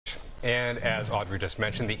And as Audrey just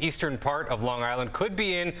mentioned, the eastern part of Long Island could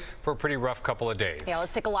be in for a pretty rough couple of days. Yeah,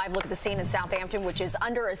 let's take a live look at the scene in Southampton, which is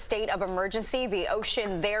under a state of emergency. The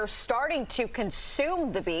ocean there starting to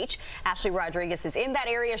consume the beach. Ashlie Rodriguez is in that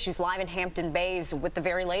area. She's live in Hampton Bays with the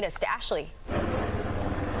very latest. Ashlie.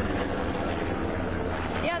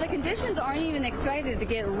 Yeah, the conditions aren't even expected to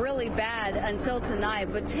get really bad until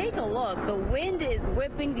tonight, but take a look. The wind is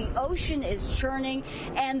whipping, the ocean is churning,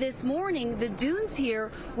 and this morning the dunes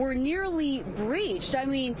here were nearly breached. I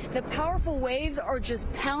mean, the powerful waves are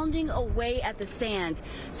just pounding away at the sand.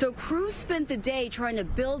 So crews spent the day trying to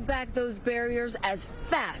build back those barriers as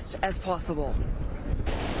fast as possible.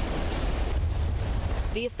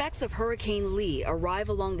 The effects of Hurricane Lee arrive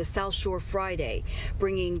along the South Shore Friday,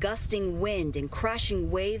 bringing gusting wind and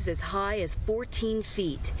crashing waves as high as 14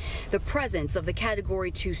 feet. The presence of the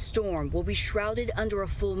Category 2 storm will be shrouded under a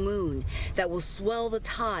full moon that will swell the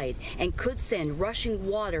tide and could send rushing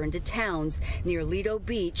water into towns near Lido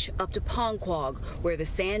Beach up to Ponquag, where the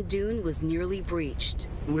sand dune was nearly breached.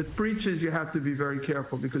 With breaches, you have to be very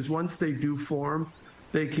careful because once they do form,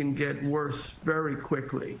 they can get worse very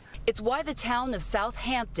quickly. It's why the town of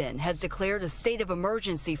Southampton has declared a state of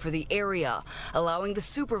emergency for the area, allowing the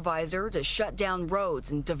supervisor to shut down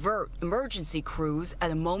roads and divert emergency crews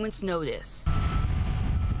at a moment's notice.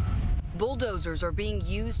 Bulldozers are being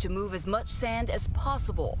used to move as much sand as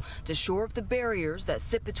possible to shore up the barriers that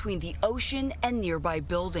sit between the ocean and nearby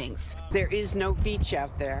buildings. There is no beach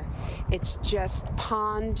out there. It's just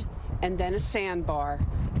pond and then a sandbar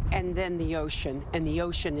and then the ocean, and the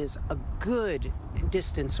ocean is a good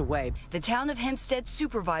distance away. The town of Hempstead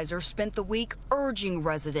supervisor spent the week urging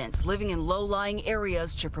residents living in low-lying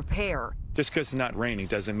areas to prepare. Just because it's not raining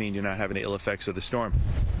doesn't mean you're not having the ill effects of the storm.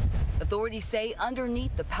 Authorities say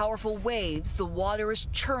underneath the powerful waves, the water is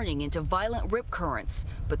churning into violent rip currents,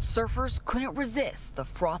 but surfers couldn't resist the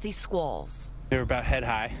frothy squalls. They were about head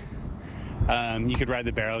high. You could ride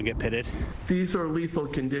the barrel and get pitted. These are lethal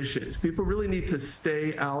conditions. People really need to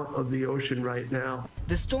stay out of the ocean right now.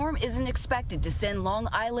 The storm isn't expected to send Long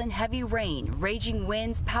Island heavy rain, raging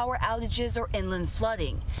winds, power outages, or inland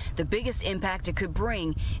flooding. The biggest impact it could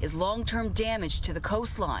bring is long-term damage to the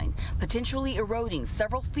coastline, potentially eroding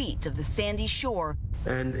several feet of the sandy shore.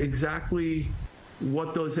 And exactly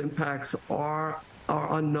what those impacts are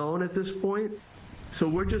unknown at this point. So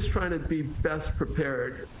we're just trying to be best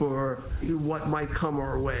prepared for what might come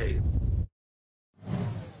our way.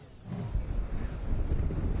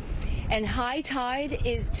 And high tide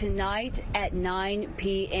is tonight at 9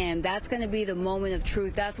 p.m. That's going to be the moment of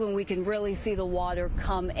truth. That's when we can really see the water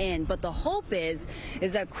come in. But the hope is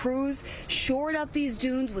that crews shored up these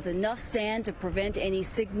dunes with enough sand to prevent any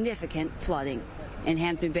significant flooding. In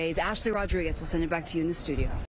Hampton Bays, Ashlie Rodriguez will send it back to you in the studio.